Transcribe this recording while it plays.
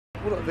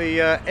Well, the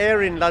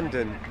air in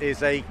London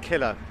is a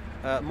killer.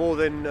 More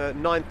than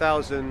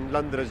 9,000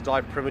 Londoners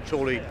died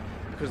prematurely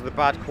because of the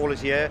bad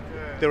quality air.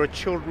 There are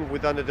children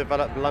with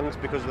underdeveloped lungs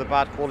because of the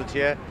bad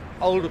quality air.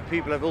 Older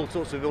people have all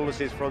sorts of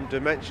illnesses from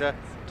dementia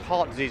to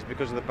heart disease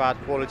because of the bad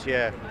quality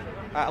air.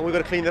 And we've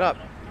got to clean that up.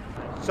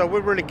 So we're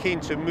really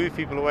keen to move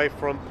people away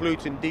from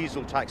polluting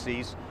diesel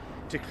taxis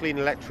to clean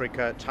electric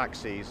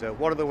taxis.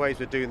 One of the ways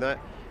we're doing that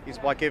is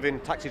by giving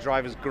taxi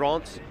drivers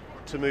grants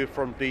to move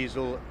from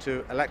diesel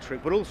to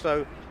electric, but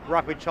also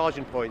rapid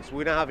charging points.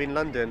 We now have in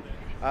London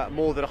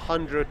more than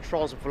 100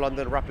 Transport for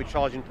London rapid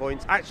charging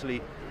points.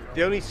 Actually,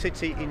 the only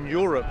city in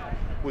Europe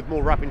with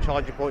more rapid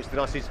charging points than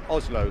us is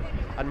Oslo.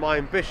 And my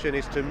ambition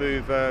is to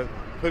move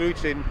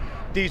polluting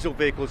diesel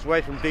vehicles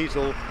away from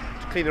diesel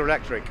to cleaner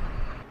electric.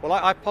 Well,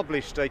 I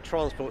published a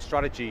transport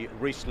strategy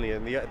recently,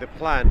 and the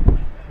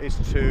plan is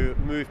to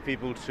move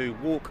people to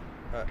walk,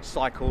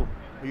 cycle,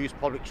 or use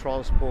public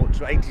transport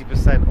to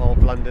 80%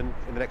 of London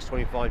in the next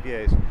 25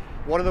 years.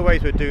 One of the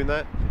ways we're doing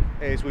that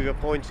is we've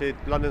appointed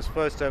London's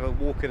first ever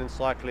walking and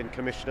cycling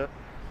commissioner,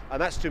 and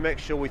that's to make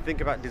sure we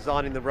think about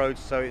designing the roads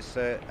so it's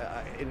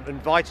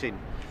inviting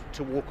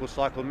to walk or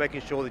cycle,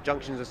 making sure the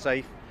junctions are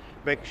safe,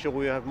 making sure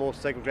we have more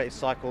segregated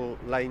cycle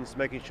lanes,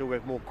 making sure we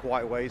have more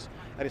quiet ways,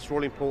 and it's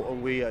really important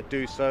we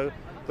do so.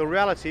 The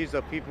reality is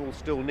that people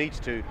still need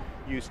to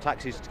use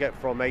taxis to get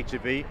from A to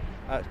B,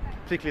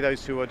 particularly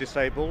those who are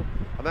disabled,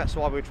 and that's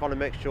why we're trying to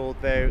make sure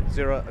they're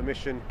zero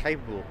emission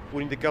capable.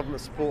 We need the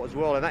government support as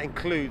well, and that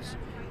includes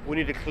we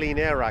need a Clean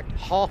Air Act.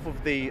 Half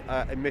of the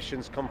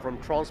emissions come from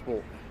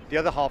transport, the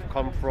other half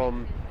come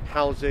from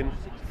housing,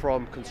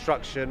 from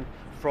construction,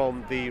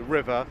 from the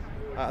river,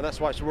 and that's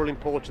why it's really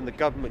important the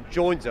government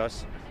joins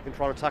us in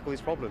trying to tackle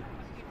this problem.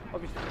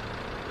 Obviously.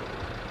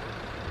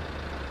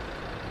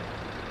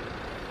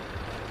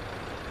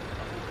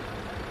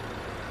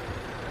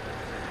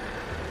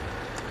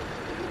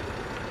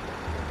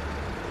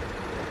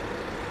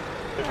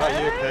 How are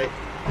you? Okay.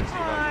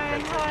 Hi.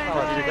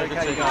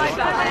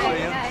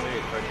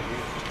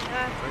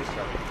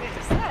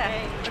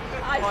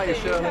 Hi,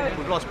 Shirley.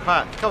 We've lost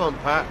Pat. Come on,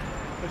 Pat.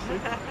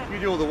 You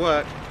do all the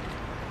work.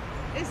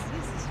 This is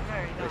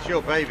very nice. It's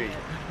your baby.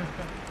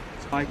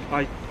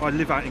 I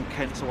live out in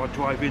Kent, so I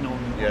drive in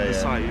on the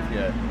Save.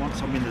 Yeah.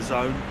 Once I'm in the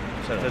zone,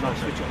 then I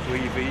switch up to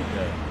EV.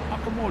 Yeah. I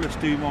can more or less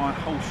do my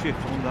whole shift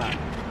on that.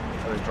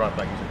 And then drive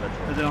back using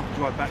petrol. And then I can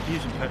drive back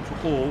using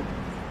petrol or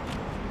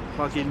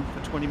plug in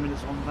for 20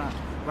 minutes on that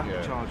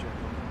rapid charger.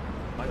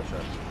 That's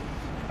right.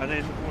 And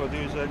then what I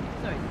do is then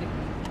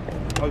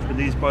open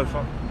these both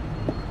up,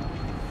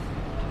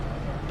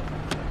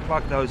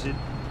 plug those in,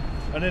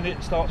 and then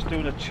it starts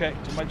doing a check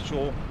to make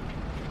sure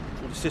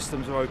all the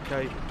systems are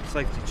okay,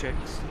 safety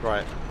checks.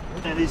 Right.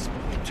 And then is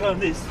turn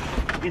this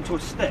into a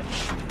step.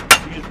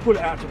 So you just pull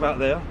it out to about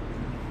there.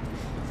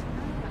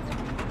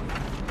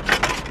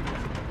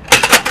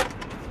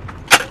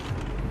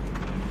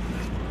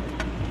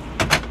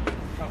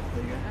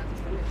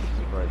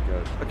 Very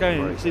good.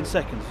 Again, Very it's good. in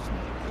seconds.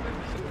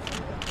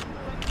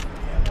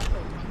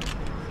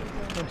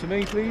 Come to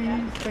me,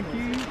 please. Thank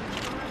you.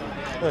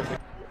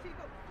 Perfect.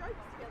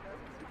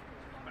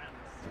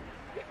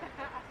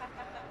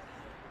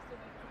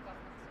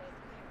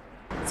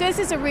 So this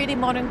is a really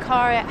modern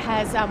car. It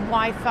has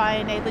Wi-Fi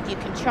enabled. You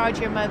can charge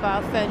your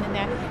mobile phone in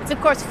there. It's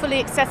of course fully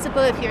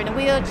accessible if you're in a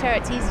wheelchair.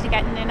 It's easy to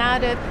get in and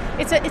out of.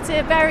 It's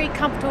a very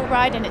comfortable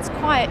ride, and it's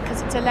quiet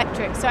because it's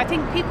electric. So I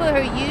think people who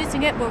are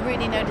using it will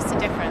really notice a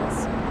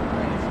difference.